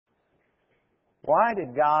Why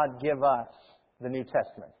did God give us the New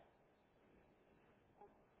Testament?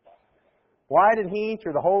 Why did He,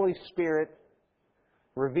 through the Holy Spirit,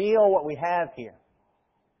 reveal what we have here?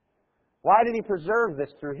 Why did He preserve this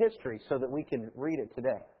through history so that we can read it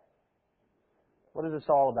today? What is this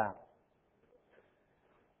all about?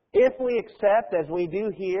 If we accept, as we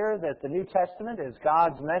do here, that the New Testament is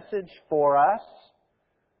God's message for us,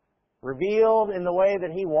 revealed in the way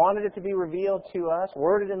that He wanted it to be revealed to us,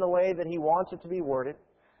 worded in the way that He wants it to be worded,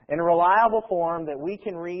 in a reliable form that we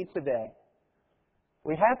can read today,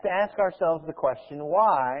 we have to ask ourselves the question,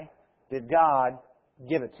 why did God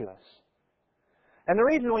give it to us? And the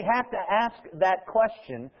reason we have to ask that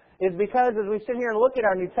question is because as we sit here and look at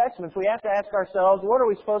our New Testaments, we have to ask ourselves, what are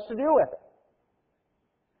we supposed to do with it?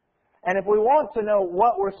 And if we want to know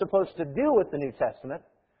what we're supposed to do with the New Testament,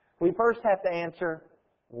 we first have to answer,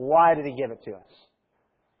 why did He give it to us?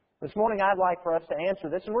 This morning I'd like for us to answer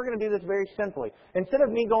this, and we're going to do this very simply. Instead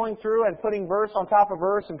of me going through and putting verse on top of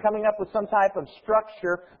verse and coming up with some type of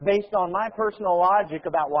structure based on my personal logic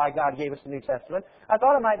about why God gave us the New Testament, I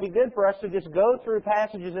thought it might be good for us to just go through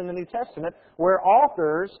passages in the New Testament where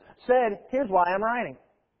authors said, here's why I'm writing.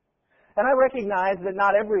 And I recognize that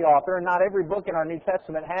not every author and not every book in our New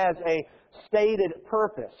Testament has a stated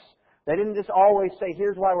purpose. They didn't just always say,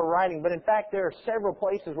 here's why we're writing. But in fact, there are several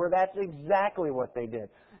places where that's exactly what they did.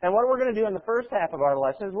 And what we're going to do in the first half of our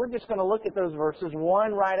lesson is we're just going to look at those verses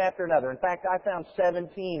one right after another. In fact, I found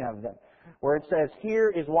 17 of them where it says, here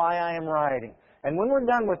is why I am writing. And when we're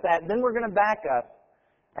done with that, then we're going to back up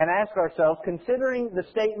and ask ourselves, considering the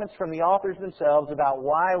statements from the authors themselves about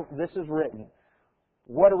why this is written,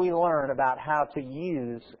 what do we learn about how to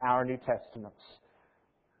use our New Testaments?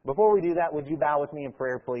 Before we do that, would you bow with me in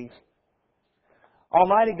prayer, please?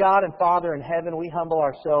 Almighty God and Father in heaven, we humble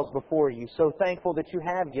ourselves before You, so thankful that You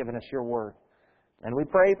have given us Your Word. And we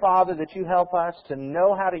pray, Father, that You help us to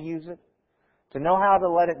know how to use it, to know how to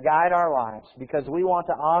let it guide our lives, because we want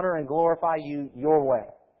to honor and glorify You Your way.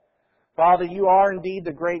 Father, You are indeed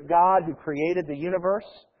the great God who created the universe.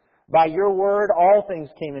 By Your Word, all things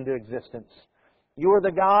came into existence. You are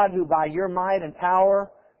the God who, by Your might and power,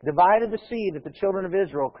 divided the sea that the children of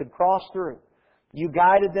Israel could cross through. You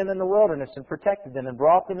guided them in the wilderness and protected them and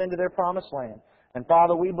brought them into their promised land. And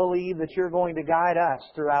Father, we believe that You're going to guide us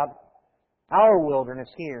throughout our wilderness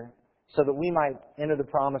here so that we might enter the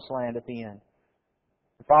promised land at the end.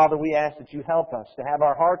 Father, we ask that You help us to have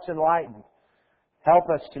our hearts enlightened. Help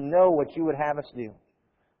us to know what You would have us do.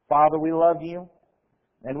 Father, we love You.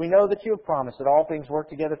 And we know that You have promised that all things work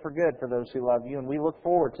together for good for those who love You, and we look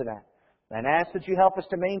forward to that. And ask that You help us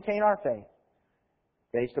to maintain our faith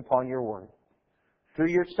based upon Your Word.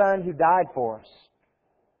 Through Your Son who died for us,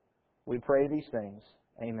 we pray these things.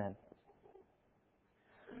 Amen.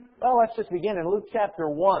 Well, let's just begin in Luke chapter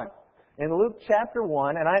 1. In Luke chapter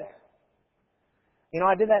 1, and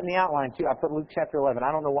I did that in the outline too. I put Luke chapter 11.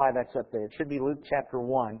 I don't know why that's up there. It should be Luke chapter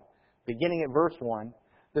 1, beginning at verse 1.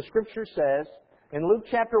 The Scripture says, in Luke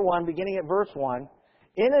chapter 1, beginning at verse 1,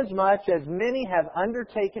 inasmuch as many have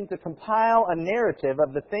undertaken to compile a narrative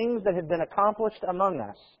of the things that have been accomplished among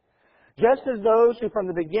us, just as those who from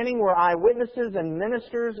the beginning were eyewitnesses and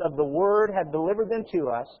ministers of the Word had delivered them to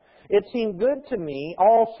us, it seemed good to me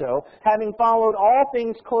also, having followed all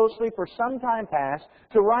things closely for some time past,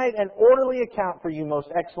 to write an orderly account for you, most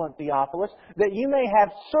excellent Theophilus, that you may have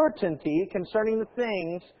certainty concerning the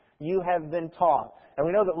things you have been taught. And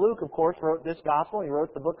we know that Luke, of course, wrote this gospel. He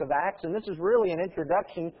wrote the book of Acts, and this is really an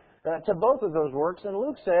introduction to both of those works. And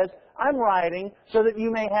Luke says, I'm writing so that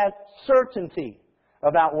you may have certainty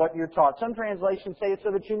about what you're taught. Some translations say so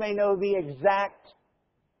that you may know the exact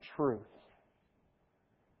truth.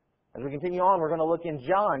 As we continue on, we're going to look in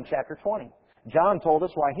John chapter 20. John told us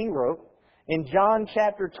why he wrote. In John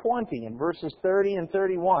chapter 20, in verses 30 and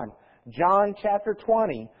 31, John chapter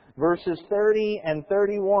 20, verses 30 and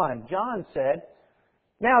 31, John said,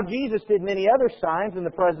 Now Jesus did many other signs in the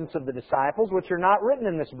presence of the disciples, which are not written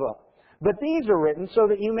in this book. But these are written so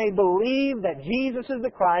that you may believe that Jesus is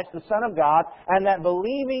the Christ, the Son of God, and that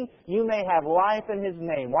believing you may have life in His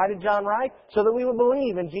name. Why did John write? So that we will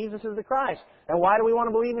believe in Jesus as the Christ. And why do we want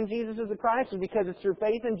to believe in Jesus as the Christ? It's because it's through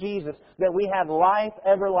faith in Jesus that we have life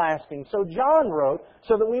everlasting. So John wrote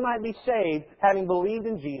so that we might be saved, having believed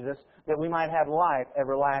in Jesus, that we might have life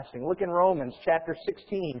everlasting. Look in Romans chapter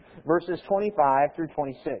 16, verses 25 through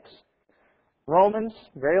 26. Romans,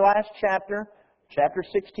 very last chapter. Chapter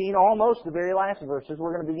 16, almost the very last verses.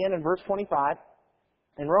 We're going to begin in verse 25.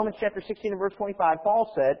 In Romans chapter 16 and verse 25,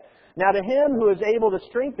 Paul said, Now to Him who is able to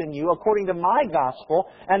strengthen you according to my gospel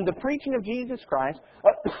and the preaching of Jesus Christ...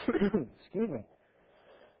 excuse me.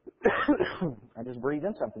 I just breathed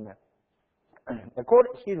in something there.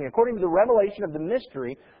 according to the revelation of the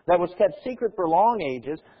mystery that was kept secret for long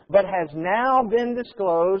ages, but has now been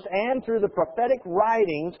disclosed, and through the prophetic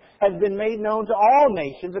writings has been made known to all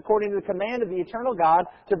nations, according to the command of the eternal God,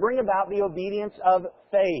 to bring about the obedience of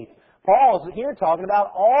faith. Paul is here talking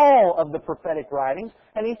about all of the prophetic writings,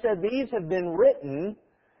 and he said these have been written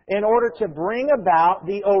in order to bring about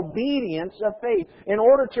the obedience of faith, in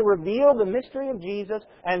order to reveal the mystery of Jesus,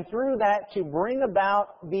 and through that to bring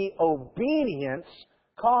about the obedience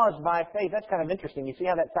caused by faith. That's kind of interesting. You see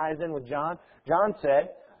how that ties in with John? John said,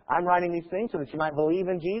 I'm writing these things so that you might believe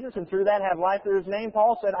in Jesus and through that have life through His name.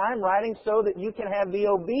 Paul said, I'm writing so that you can have the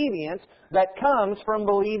obedience that comes from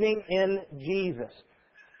believing in Jesus.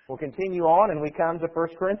 We'll continue on and we come to 1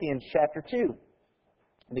 Corinthians chapter 2,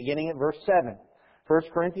 beginning at verse 7. 1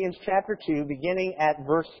 Corinthians chapter 2, beginning at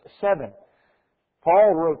verse 7.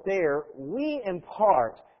 Paul wrote there, we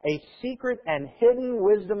impart a secret and hidden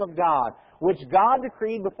wisdom of God, which God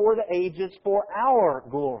decreed before the ages for our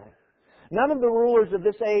glory. None of the rulers of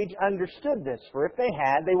this age understood this, for if they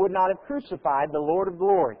had, they would not have crucified the Lord of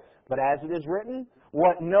glory. But as it is written,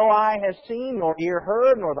 what no eye has seen, nor ear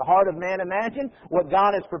heard, nor the heart of man imagined, what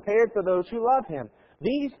God has prepared for those who love Him.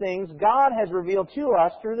 These things God has revealed to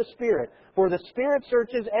us through the Spirit. For the Spirit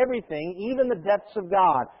searches everything, even the depths of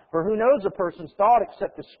God. For who knows a person's thought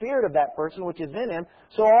except the spirit of that person which is in him?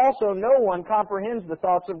 So also no one comprehends the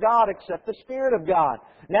thoughts of God except the Spirit of God.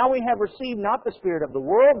 Now we have received not the spirit of the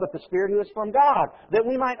world, but the Spirit who is from God, that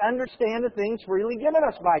we might understand the things freely given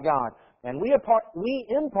us by God. And we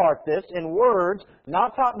impart this in words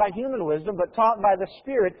not taught by human wisdom, but taught by the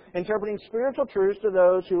Spirit, interpreting spiritual truths to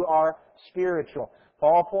those who are spiritual.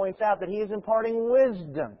 Paul points out that he is imparting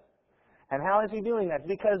wisdom. And how is he doing that?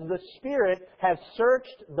 Because the Spirit has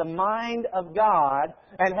searched the mind of God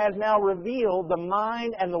and has now revealed the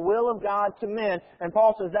mind and the will of God to men. And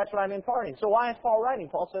Paul says, that's what I'm imparting. So why is Paul writing?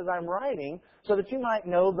 Paul says, I'm writing so that you might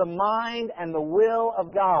know the mind and the will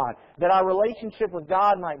of God, that our relationship with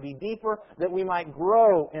God might be deeper, that we might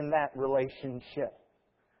grow in that relationship.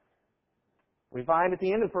 We find at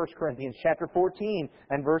the end of 1 Corinthians chapter 14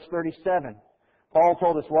 and verse 37, Paul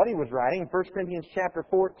told us what he was writing. In 1 Corinthians chapter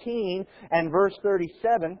 14 and verse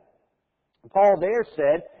 37, Paul there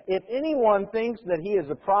said, if anyone thinks that he is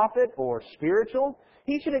a prophet or spiritual,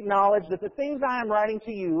 he should acknowledge that the things I am writing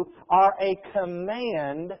to you are a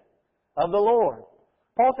command of the Lord.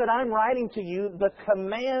 Paul said, I'm writing to you the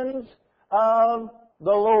commands of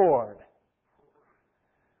the Lord.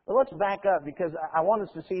 Well, let's back up because I want us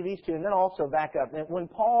to see these two and then also back up. When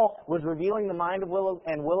Paul was revealing the mind and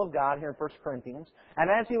will of God here in 1 Corinthians, and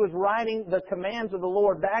as he was writing the commands of the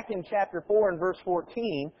Lord back in chapter 4 and verse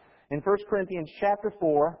 14, in 1 Corinthians chapter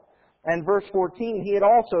 4 and verse 14, he had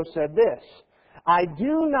also said this, I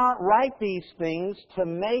do not write these things to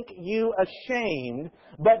make you ashamed,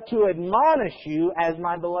 but to admonish you as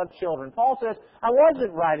my beloved children. Paul says, I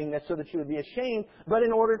wasn't writing this so that you would be ashamed, but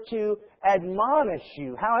in order to admonish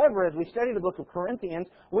you. However, as we study the book of Corinthians,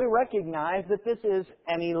 we recognize that this is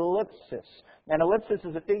an ellipsis. An ellipsis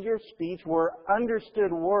is a figure of speech where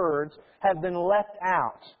understood words have been left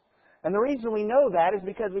out. And the reason we know that is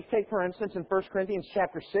because we take, for instance, in 1 Corinthians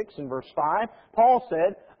chapter 6 and verse 5, Paul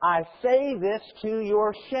said, I say this to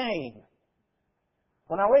your shame.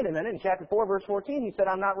 Well, now wait a minute. In chapter 4, verse 14, he said,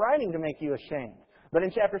 I'm not writing to make you ashamed. But in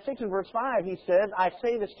chapter 6 and verse 5, he says, I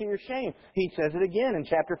say this to your shame. He says it again in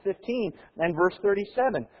chapter 15 and verse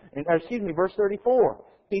 34.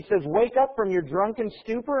 He says, wake up from your drunken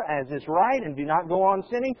stupor, as is right, and do not go on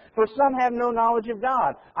sinning, for some have no knowledge of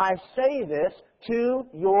God. I say this to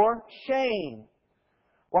your shame.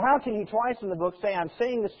 Well, how can you twice in the book say, I'm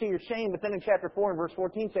saying this to your shame, but then in chapter 4 and verse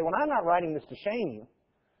 14 say, well, I'm not writing this to shame you?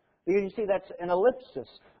 Because you see, that's an ellipsis.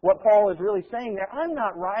 What Paul is really saying there, I'm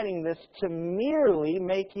not writing this to merely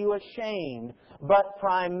make you ashamed, but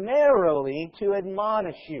primarily to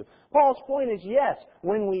admonish you. Paul's point is, yes,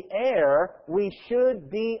 when we err, we should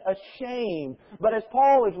be ashamed. But as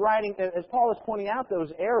Paul is pointing out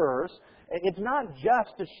those errors, it's not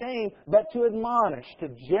just to shame, but to admonish, to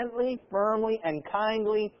gently, firmly, and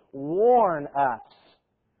kindly warn us.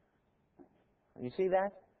 You see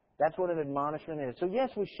that? That's what an admonishment is. So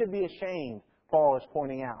yes, we should be ashamed, Paul is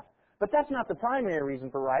pointing out. But that's not the primary reason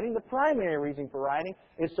for writing. The primary reason for writing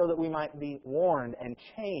is so that we might be warned and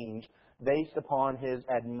changed based upon his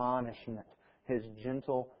admonishment, his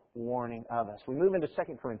gentle warning of us. We move into 2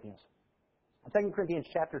 Corinthians. 2 Corinthians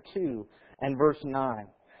chapter 2 and verse 9.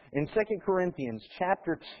 In 2 Corinthians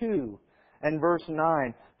chapter 2 and verse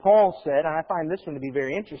 9, Paul said, and I find this one to be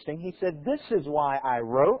very interesting, he said, this is why I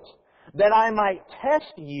wrote, that I might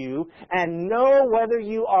test you and know whether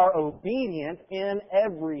you are obedient in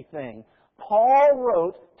everything. Paul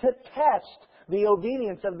wrote to test the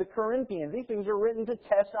obedience of the Corinthians. These things are written to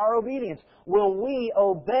test our obedience. Will we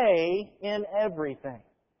obey in everything?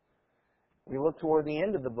 We look toward the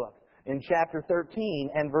end of the book. In chapter 13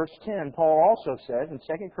 and verse 10, Paul also says in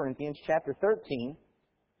 2 Corinthians chapter 13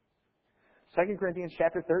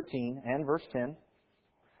 and verse 10,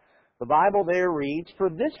 the Bible there reads, "For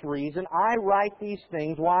this reason I write these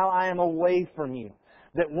things while I am away from you,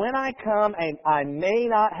 that when I come I may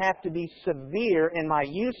not have to be severe in my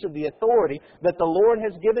use of the authority that the Lord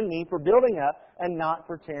has given me for building up and not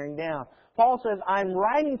for tearing down." Paul says, I'm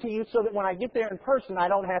writing to you so that when I get there in person, I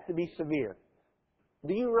don't have to be severe.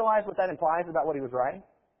 Do you realize what that implies about what he was writing?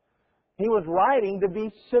 He was writing to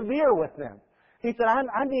be severe with them. He said,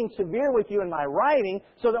 I'm being severe with you in my writing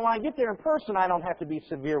so that when I get there in person, I don't have to be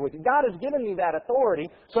severe with you. God has given me that authority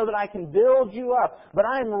so that I can build you up. But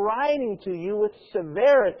I'm writing to you with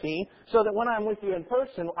severity so that when I'm with you in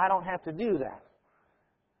person, I don't have to do that.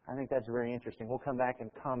 I think that's very interesting. We'll come back and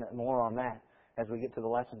comment more on that as we get to the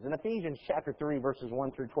lessons. In Ephesians chapter 3, verses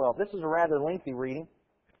 1 through 12, this is a rather lengthy reading.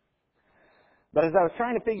 But as I was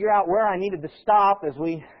trying to figure out where I needed to stop as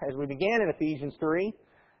we began in Ephesians 3,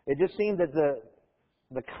 it just seemed that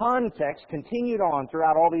the context continued on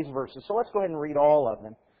throughout all these verses. So let's go ahead and read all of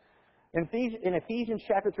them. In Ephesians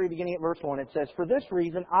chapter 3, beginning at verse 1, it says, "For this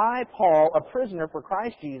reason I, Paul, a prisoner for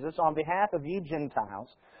Christ Jesus, on behalf of you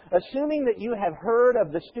Gentiles, assuming that you have heard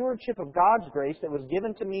of the stewardship of God's grace that was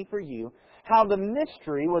given to me for you, how the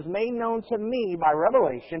mystery was made known to me by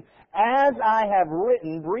revelation, as I have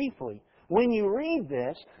written briefly. When you read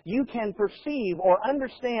this, you can perceive or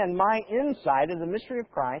understand my insight in the mystery of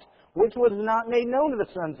Christ, which was not made known to the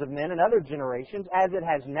sons of men in other generations, as it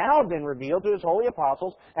has now been revealed to His holy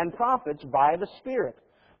apostles and prophets by the Spirit.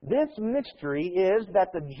 This mystery is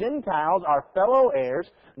that the Gentiles are fellow heirs,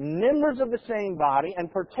 members of the same body,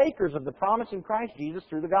 and partakers of the promise in Christ Jesus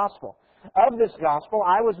through the gospel. Of this gospel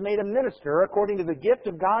I was made a minister according to the gift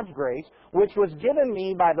of God's grace, which was given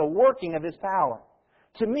me by the working of His power.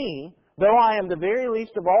 To me, though I am the very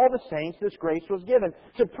least of all the saints, this grace was given,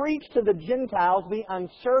 to preach to the Gentiles the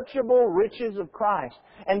unsearchable riches of Christ,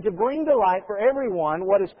 and to bring to light for everyone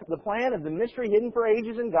what is the plan of the mystery hidden for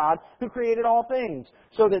ages in God, who created all things,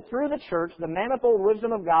 so that through the church the manifold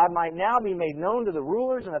wisdom of God might now be made known to the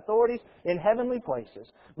rulers and authorities in heavenly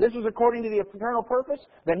places. This was according to the eternal purpose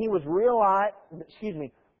that He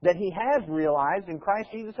has realized in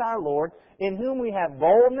Christ Jesus our Lord, in whom we have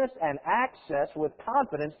boldness and access with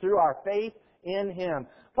confidence through our faith in Him."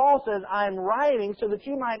 Paul says, I'm writing so that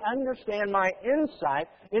you might understand my insight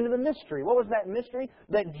into the mystery. What was that mystery?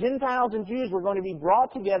 That Gentiles and Jews were going to be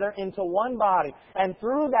brought together into one body. And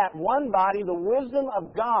through that one body, the wisdom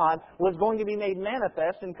of God was going to be made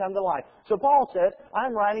manifest and come to life. So Paul says,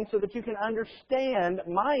 I'm writing so that you can understand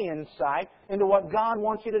my insight into what God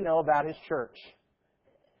wants you to know about His church.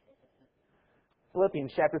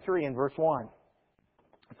 Philippians chapter 3 and verse 1.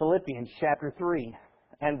 Philippians chapter 3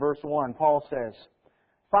 and verse 1, Paul says,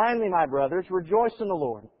 "Finally, my brothers, rejoice in the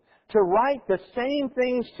Lord. To write the same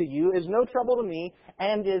things to you is no trouble to me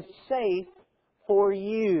and is safe for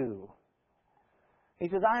you." He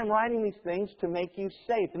says, I am writing these things to make you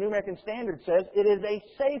safe. The New American Standard says it is a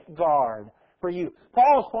safeguard for you.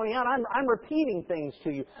 Paul is pointing out, I'm repeating things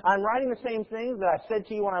to you. I'm writing the same things that I said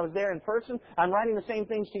to you when I was there in person. I'm writing the same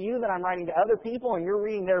things to you that I'm writing to other people, and you're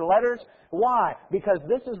reading their letters. Why? Because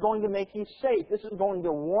this is going to make you safe. This is going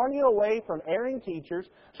to warn you away from erring teachers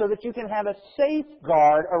so that you can have a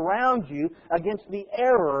safeguard around you against the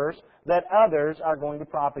errors that others are going to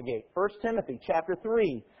propagate. 1 Timothy chapter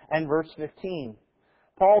 3 and verse 15.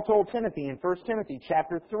 Paul told Timothy in 1 Timothy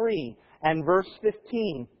chapter 3 and verse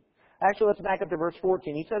 15. Actually, let's back up to verse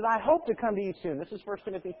 14. He says, I hope to come to you soon. This is 1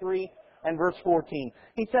 Timothy 3 and verse 14.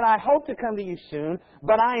 He said, I hope to come to you soon,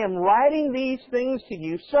 but I am writing these things to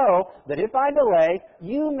you so that if I delay,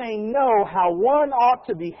 you may know how one ought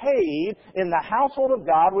to behave in the household of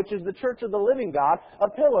God, which is the church of the living God, a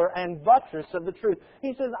pillar and buttress of the truth.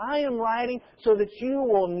 He says, I am writing so that you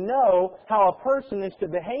will know how a person is to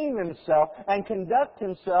behave himself and conduct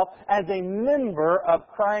himself as a member of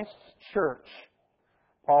Christ's church.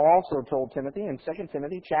 Paul also told Timothy in 2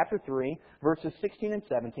 Timothy chapter 3, verses 16 and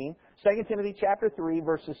 17, 2 Timothy chapter 3,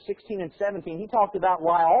 verses 16 and 17, he talked about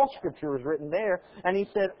why all Scripture was written there, and he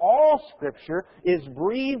said, all Scripture is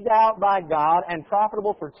breathed out by God and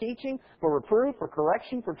profitable for teaching, for reproof, for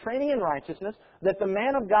correction, for training in righteousness, that the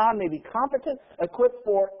man of God may be competent, equipped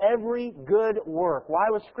for every good work. Why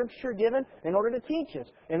was Scripture given? In order to teach us,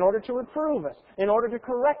 in order to reprove us, in order to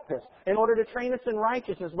correct us, in order to train us in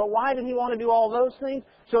righteousness. But why did he want to do all those things?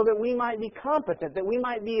 So that we might be competent, that we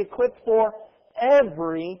might be equipped for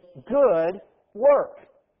every good work.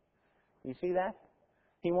 You see that?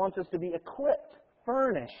 He wants us to be equipped,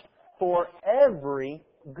 furnished for every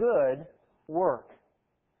good work.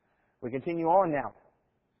 We continue on now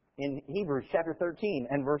in Hebrews chapter 13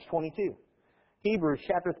 and verse 22. Hebrews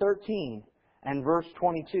chapter 13 and verse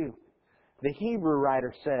 22. The Hebrew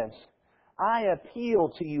writer says, I appeal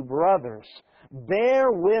to you, brothers,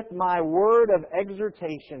 bear with my word of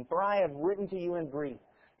exhortation, for I have written to you in brief.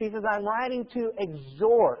 He says, I'm writing to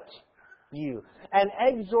exhort you. An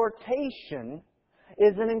exhortation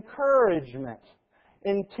is an encouragement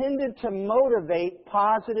intended to motivate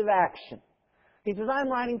positive action. He says, I'm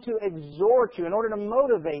writing to exhort you in order to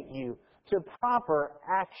motivate you to proper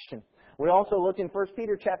action. We also look in 1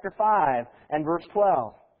 Peter chapter 5 and verse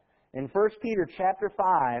 12. In 1 Peter chapter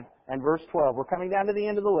 5 and verse 12, we're coming down to the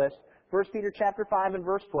end of the list. 1 Peter chapter 5 and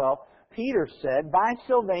verse 12, Peter said, By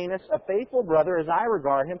Silvanus, a faithful brother as I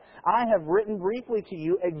regard him, I have written briefly to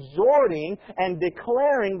you, exhorting and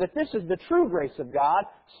declaring that this is the true grace of God.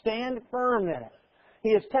 Stand firm in it. He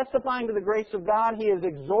is testifying to the grace of God. He is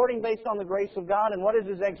exhorting based on the grace of God. And what is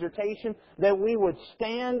his exhortation? That we would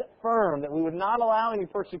stand firm, that we would not allow any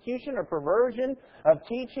persecution or perversion of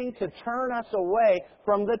teaching to turn us away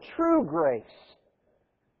from the true grace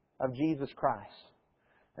of Jesus Christ.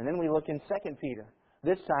 And then we look in 2 Peter,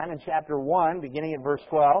 this time in chapter 1, beginning at verse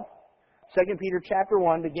 12. 2 Peter chapter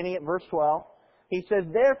 1, beginning at verse 12. He says,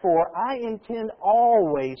 Therefore, I intend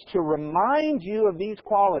always to remind you of these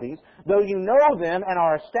qualities, though you know them and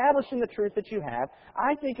are established in the truth that you have.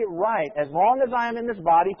 I think it right, as long as I am in this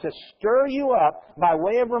body, to stir you up by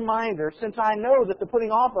way of reminder, since I know that the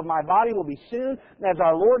putting off of my body will be soon, as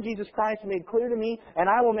our Lord Jesus Christ made clear to me, and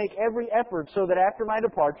I will make every effort so that after my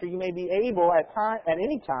departure you may be able at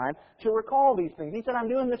any time to recall these things. He said, I'm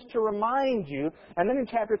doing this to remind you. And then in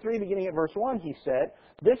chapter 3, beginning at verse 1, he said,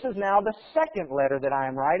 This is now the second letter that I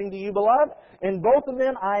am writing to you, beloved. In both of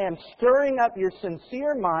them I am stirring up your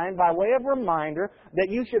sincere mind by way of reminder that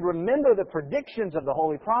you should remember the predictions of the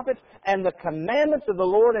holy prophets and the commandments of the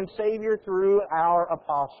Lord and Savior through our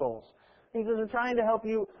apostles. He says, I'm trying to help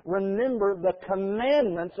you remember the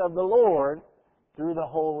commandments of the Lord through the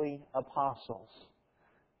holy apostles.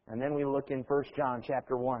 And then we look in 1 John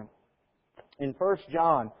chapter 1. In 1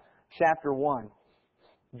 John chapter 1,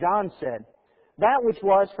 John said, That which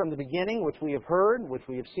was from the beginning, which we have heard, which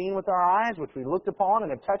we have seen with our eyes, which we looked upon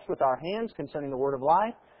and have touched with our hands concerning the word of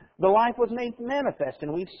life, the life was made manifest,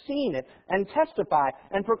 and we've seen it, and testify,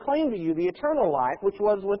 and proclaim to you the eternal life, which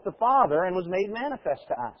was with the Father, and was made manifest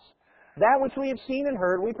to us. That which we have seen and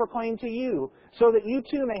heard, we proclaim to you, so that you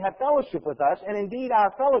too may have fellowship with us. And indeed,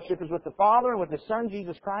 our fellowship is with the Father and with His Son,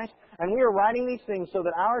 Jesus Christ. And we are writing these things so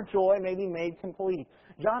that our joy may be made complete.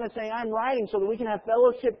 John is saying, I'm writing so that we can have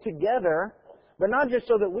fellowship together, but not just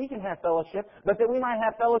so that we can have fellowship, but that we might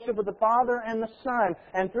have fellowship with the Father and the Son.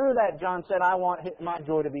 And through that, John said, I want my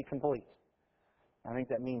joy to be complete. I think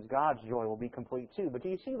that means God's joy will be complete too. But do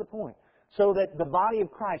you see the point? So that the body of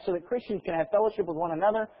Christ, so that Christians can have fellowship with one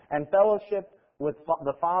another and fellowship with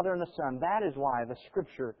the Father and the Son. That is why the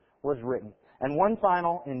Scripture was written. And one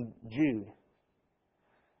final in Jude.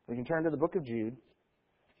 We can turn to the book of Jude.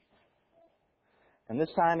 And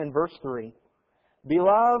this time in verse 3.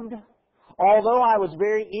 Beloved, although I was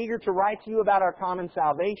very eager to write to you about our common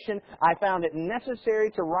salvation, I found it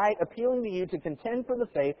necessary to write appealing to you to contend for the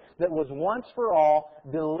faith that was once for all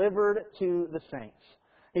delivered to the saints.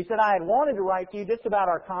 He said, I had wanted to write to you just about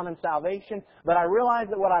our common salvation, but I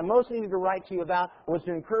realized that what I most needed to write to you about was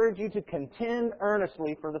to encourage you to contend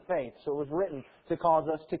earnestly for the faith. So it was written to cause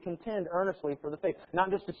us to contend earnestly for the faith.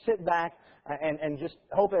 Not just to sit back and just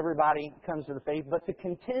hope everybody comes to the faith, but to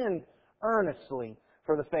contend earnestly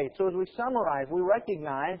for the faith. So as we summarize, we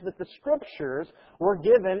recognize that the Scriptures were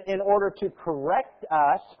given in order to correct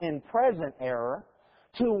us in present error,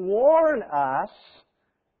 to warn us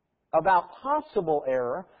about possible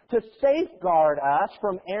error, to safeguard us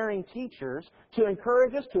from erring teachers, to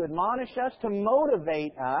encourage us, to admonish us, to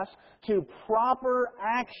motivate us to proper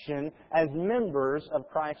action as members of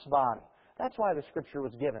Christ's body. That's why the Scripture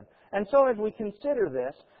was given. And so as we consider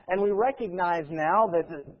this, and we recognize now that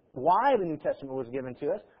why the New Testament was given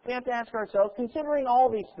to us, we have to ask ourselves, considering all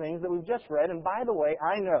these things that we've just read, and by the way,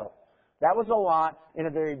 I know that was a lot in a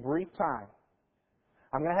very brief time.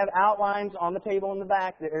 I'm going to have outlines on the table in the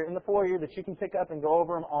back, in the foyer, that you can pick up and go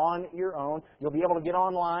over them on your own. You'll be able to get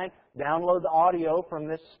online, download the audio from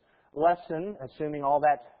this lesson, assuming all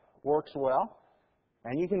that works well.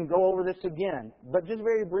 And you can go over this again. But just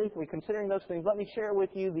very briefly, considering those things, let me share with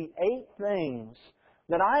you the 8 things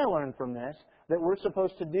that I learned from this that we're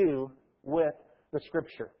supposed to do with the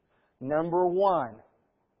Scripture. Number 1,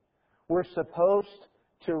 We're supposed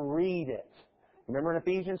to read it. Remember in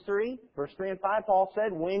Ephesians 3, verse 3 and 5, Paul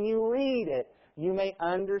said, when you read it, you may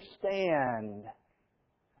understand.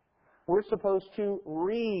 We're supposed to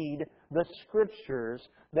read the Scriptures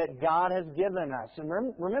that God has given us. And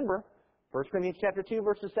remember, 1 Corinthians chapter 2,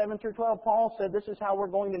 verses 7 through 12, Paul said this is how we're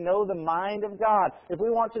going to know the mind of God. If we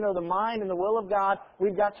want to know the mind and the will of God,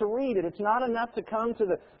 we've got to read it. It's not enough to come to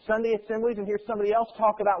the Sunday assemblies and hear somebody else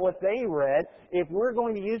talk about what they read. If we're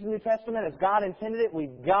going to use the New Testament as God intended it,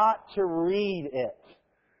 we've got to read it.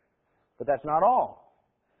 But that's not all.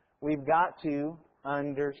 We've got to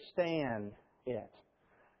understand it.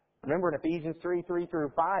 Remember in Ephesians 3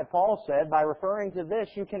 through 5, Paul said, by referring to this,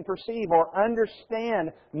 you can perceive or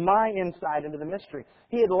understand my insight into the mystery.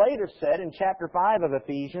 He had later said in chapter 5 of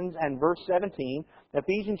Ephesians and verse 17,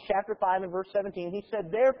 Ephesians chapter 5 and verse 17, he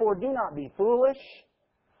said, therefore do not be foolish,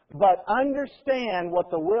 but understand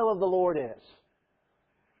what the will of the Lord is.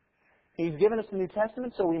 He's given us the New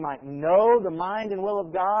Testament so we might know the mind and will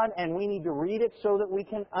of God, and we need to read it so that we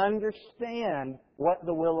can understand what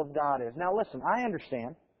the will of God is. Now listen, I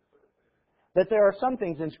understand that there are some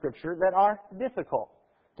things in Scripture that are difficult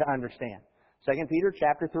to understand. 2 Peter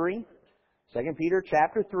chapter 3. 2 Peter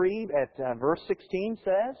chapter 3 at verse 16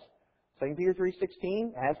 says, 2 Peter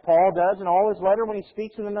 3:16, as Paul does in all his letter when he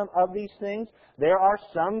speaks to them of these things, there are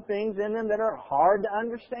some things in them that are hard to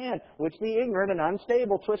understand, which the ignorant and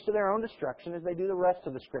unstable twist to their own destruction as they do the rest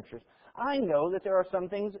of the Scriptures. I know that there are some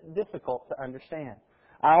things difficult to understand.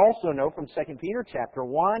 I also know from 2 Peter chapter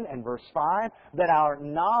 1 and verse 5 that our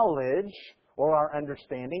knowledge or our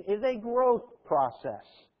understanding is a growth process.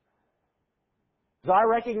 So I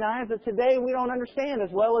recognize that today we don't understand as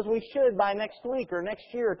well as we should by next week or next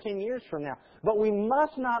year or 10 years from now. But we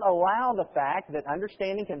must not allow the fact that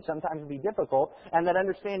understanding can sometimes be difficult and that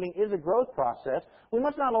understanding is a growth process. We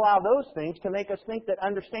must not allow those things to make us think that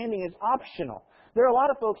understanding is optional. There are a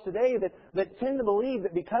lot of folks today that tend to believe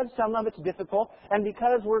that because some of it's difficult and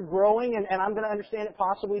because we're growing and I'm going to understand it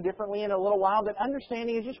possibly differently in a little while, that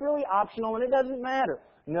understanding is just really optional and it doesn't matter.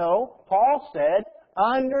 No, Paul said,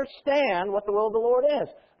 understand what the will of the Lord is.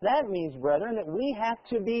 That means, brethren, that we have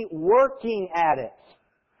to be working at it.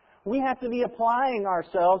 We have to be applying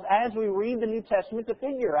ourselves as we read the New Testament to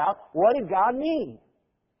figure out what did God mean.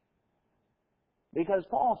 Because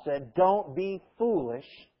Paul said, don't be foolish,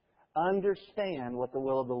 understand what the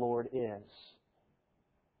will of the Lord is.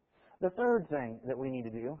 The third thing that we need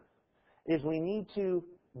to do is we need to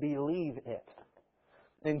believe it.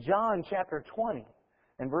 In John chapter 20,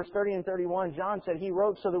 in verse 30 and 31, John said he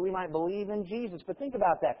wrote so that we might believe in Jesus. But think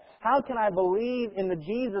about that. How can I believe in the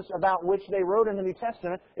Jesus about which they wrote in the New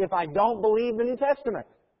Testament if I don't believe the New Testament?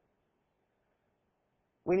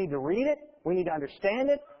 We need to read it. We need to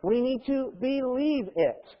understand it. We need to believe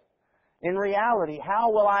it. In reality,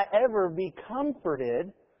 how will I ever be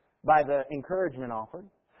comforted by the encouragement offered?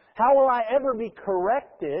 How will I ever be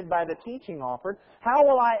corrected by the teaching offered? How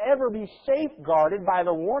will I ever be safeguarded by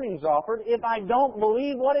the warnings offered if I don't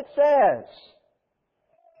believe what it says?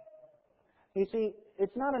 You see,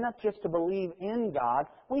 it's not enough just to believe in God.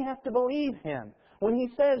 We have to believe Him. When He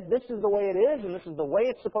says this is the way it is and this is the way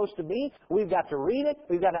it's supposed to be, we've got to read it,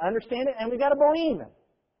 we've got to understand it, and we've got to believe Him.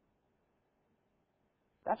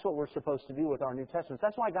 That's what we're supposed to do with our New Testament.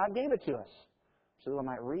 That's why God gave it to us, so that we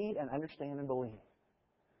might read and understand and believe.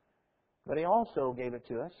 But He also gave it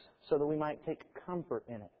to us so that we might take comfort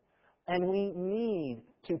in it. And we need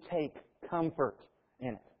to take comfort in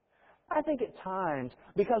it. I think at times,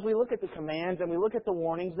 because we look at the commands and we look at the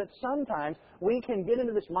warnings, that sometimes we can get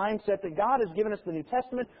into this mindset that God has given us the New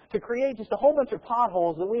Testament to create just a whole bunch of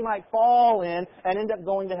potholes that we might fall in and end up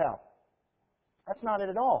going to hell. That's not it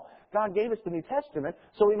at all. God gave us the New Testament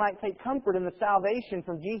so we might take comfort in the salvation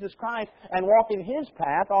from Jesus Christ and walk in His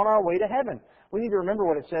path on our way to heaven. We need to remember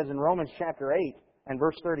what it says in Romans chapter 8 and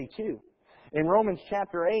verse 32. In Romans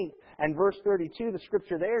chapter 8 and verse 32, the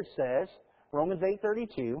Scripture there says, Romans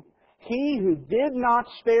 8:32, He who did not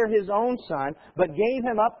spare His own Son, but gave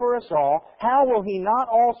Him up for us all, how will He not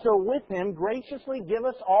also with Him graciously give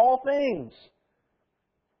us all things?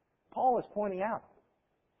 Paul is pointing out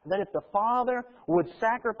that if the Father would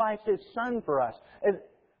sacrifice His Son for us,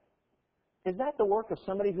 is that the work of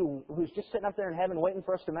somebody who's just sitting up there in heaven waiting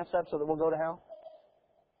for us to mess up so that we'll go to hell?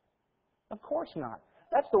 Of course not.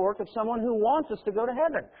 That's the work of someone who wants us to go to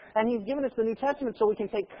heaven. And He's given us the New Testament so we can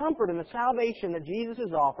take comfort in the salvation that Jesus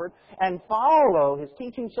has offered and follow His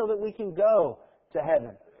teaching so that we can go to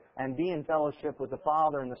heaven and be in fellowship with the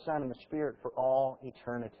Father and the Son and the Spirit for all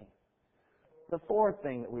eternity. The fifth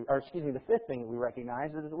thing that we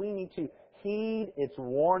recognize is that we need to heed its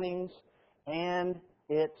warnings and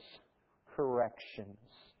its corrections.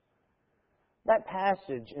 That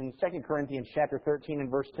passage in 2 Corinthians chapter 13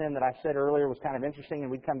 and verse 10 that I said earlier was kind of interesting,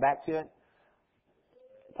 and we'd come back to it.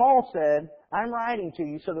 Paul said, I'm writing to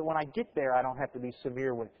you so that when I get there, I don't have to be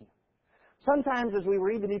severe with you. Sometimes as we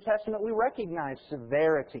read the New Testament, we recognize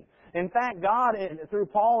severity. In fact, God, through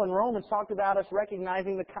Paul in Romans, talked about us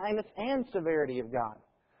recognizing the kindness and severity of God.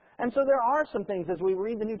 And so there are some things as we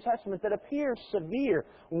read the New Testament that appear severe,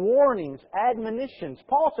 warnings, admonitions.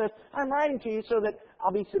 Paul says, I'm writing to you so that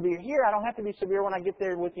I'll be severe here. I don't have to be severe when I get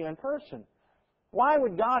there with you in person. Why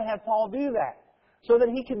would God have Paul do that? So that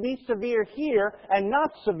he could be severe here and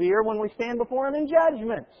not severe when we stand before him in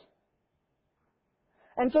judgment.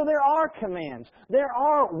 And so there are commands. There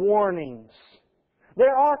are warnings.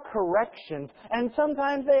 There are corrections, and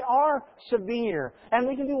sometimes they are severe. And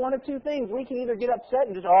we can do one of two things. We can either get upset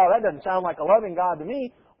and just, oh, that doesn't sound like a loving God to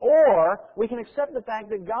me, or we can accept the fact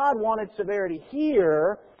that God wanted severity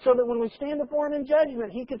here so that when we stand before Him in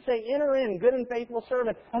judgment, He could say, enter in, good and faithful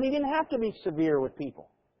servant, and He didn't have to be severe with people.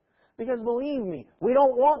 Because believe me, we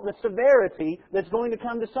don't want the severity that's going to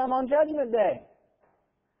come to some on Judgment Day.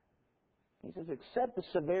 He says, accept the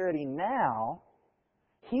severity now,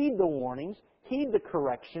 heed the warnings, heed the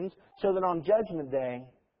corrections, so that on Judgment Day,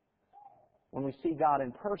 when we see God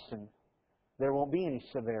in person, there won't be any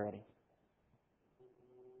severity.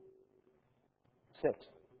 6,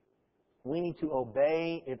 we need to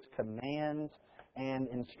obey its commands and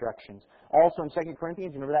instructions. Also in 2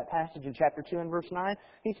 Corinthians, remember that passage in chapter 2 and verse 9?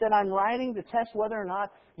 He said, I'm writing to test whether or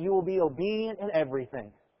not you will be obedient in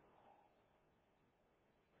everything.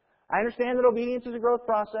 I understand that obedience is a growth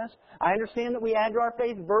process. I understand that we add to our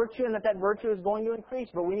faith virtue and that virtue is going to increase.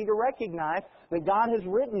 But we need to recognize that God has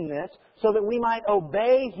written this so that we might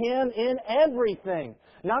obey Him in everything.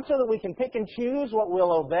 Not so that we can pick and choose what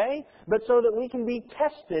we'll obey, but so that we can be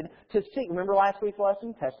tested to see. Remember last week's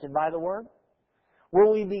lesson? Tested by the Word?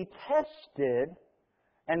 Will we be tested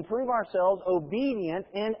and prove ourselves obedient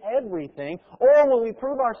in everything? Or will we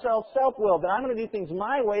prove ourselves self-willed, that I'm going to do things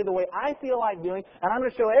my way, the way I feel like doing, and I'm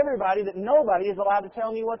going to show everybody that nobody is allowed to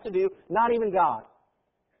tell me what to do, not even God?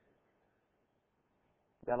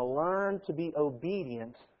 We've got to learn to be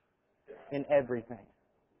obedient in everything.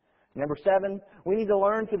 Number 7, we need to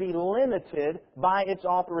learn to be limited by its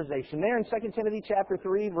authorization. There in 2 Timothy chapter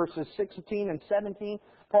 3, verses 16 and 17,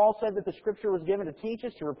 Paul said that the Scripture was given to teach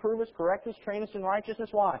us, to reprove us, correct us, train us in righteousness.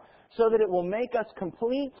 Why? So that it will make us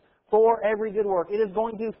complete for every good work. It is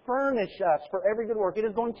going to furnish us for every good work. It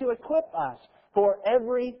is going to equip us for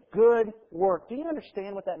every good work. Do you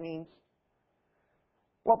understand what that means?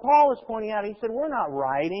 What Paul is pointing out, he said, we're not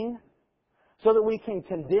writing so that we can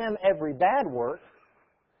condemn every bad work.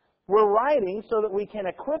 We're writing so that we can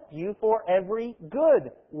equip you for every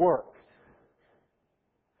good work.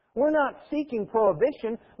 We're not seeking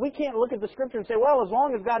prohibition. We can't look at the Scripture and say, well, as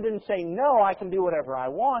long as God didn't say no, I can do whatever I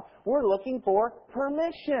want. We're looking for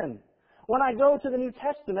permission. When I go to the New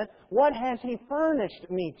Testament, what has He furnished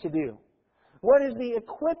me to do? What is the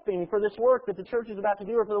equipping for this work that the church is about to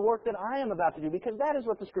do or for the work that I am about to do? Because that is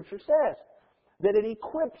what the Scripture says, that it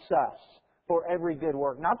equips us for every good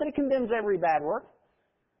work. Not that it condemns every bad work.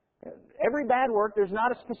 Every bad work, there's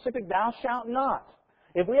not a specific thou shalt not.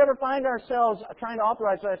 If we ever find ourselves trying to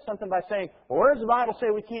authorize something by saying, well, where does the Bible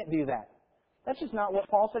say we can't do that? That's just not what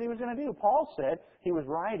Paul said he was going to do. Paul said he was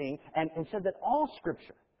writing and said that all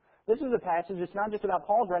Scripture, this is a passage, it's not just about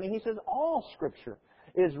Paul's writing, he says all Scripture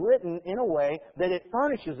is written in a way that it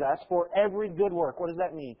furnishes us for every good work. What does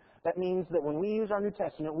that mean? That means that when we use our New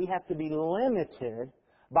Testament, we have to be limited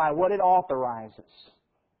by what it authorizes.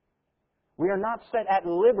 We are not set at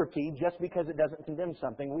liberty just because it doesn't condemn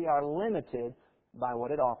something. We are limited by what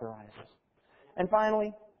it authorizes. And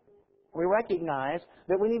finally, we recognize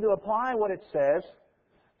that we need to apply what it says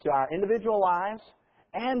to our individual lives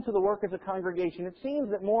and to the work as a congregation. It seems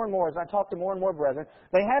that more and more, as I talk to more and more brethren,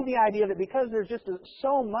 they have the idea that because there's just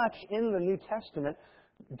so much in the New Testament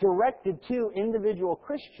directed to individual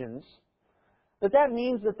Christians, that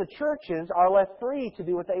means that the churches are left free to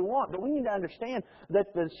do what they want. But we need to understand that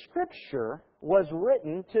the Scripture was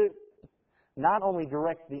written to not only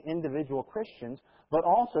direct the individual Christians, but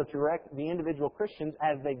also to direct the individual Christians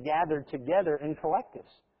as they gathered together in collectives.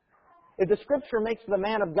 If the Scripture makes the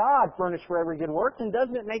man of God furnished for every good work, then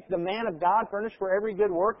doesn't it make the man of God furnished for every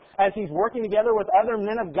good work as he's working together with other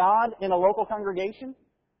men of God in a local congregation?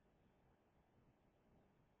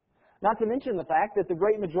 Not to mention the fact that the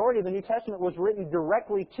great majority of the New Testament was written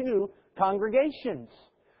directly to congregations.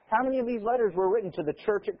 How many of these letters were written to the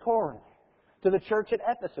church at Corinth, to the church at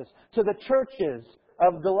Ephesus, to the churches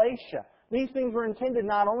of Galatia? These things were intended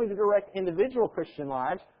not only to direct individual Christian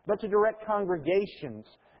lives, but to direct congregations.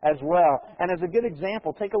 as well. And as a good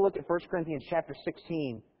example, take a look at 1 Corinthians chapter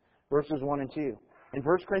 16, verses 1 and 2. In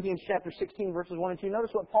 1 Corinthians chapter 16, verses 1 and 2,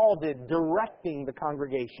 notice what Paul did, directing the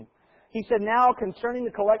congregation. He said, "Now concerning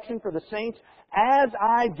the collection for the saints, as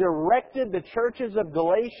I directed the churches of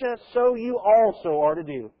Galatia, so you also are to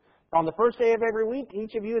do. On the first day of every week,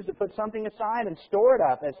 each of you is to put something aside and store it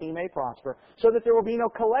up as he may prosper, so that there will be no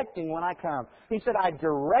collecting when I come." He said, I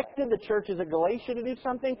directed the churches of Galatia to do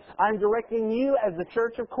something. I'm directing you as the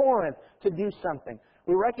church of Corinth to do something.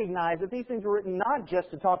 We recognize that these things were written not just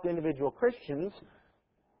to talk to individual Christians,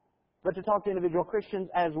 but to talk to individual Christians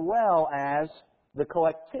as well as the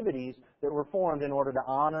collectivities that were formed in order to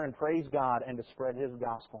honor and praise God and to spread His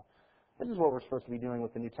gospel. This is what we're supposed to be doing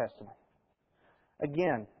with the New Testament.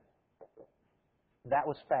 Again, that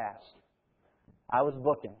was fast. I was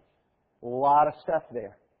booking. A lot of stuff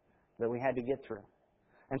there that we had to get through.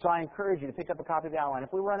 And so I encourage you to pick up a copy of the outline.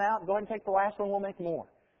 If we run out, go ahead and take the last one. We'll make more.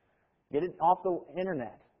 Get it off the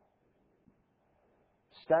internet.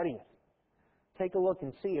 Study it. Take a look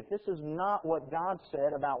and see if this is not what God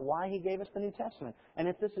said about why He gave us the New Testament, and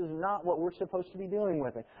if this is not what we're supposed to be doing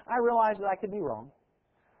with it. I realize that I could be wrong.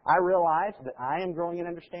 I realize that I am growing in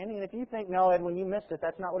understanding, and if you think, no, Edwin, you missed it,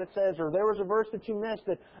 that's not what it says, or there was a verse that you missed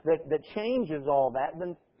that changes all that,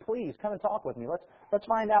 then please come and talk with me. Let's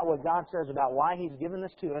find out what God says about why He's given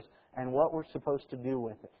this to us and what we're supposed to do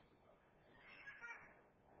with it.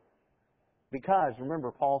 Because, remember,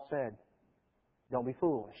 Paul said, don't be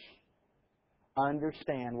foolish.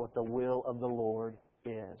 Understand what the will of the Lord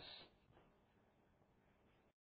is.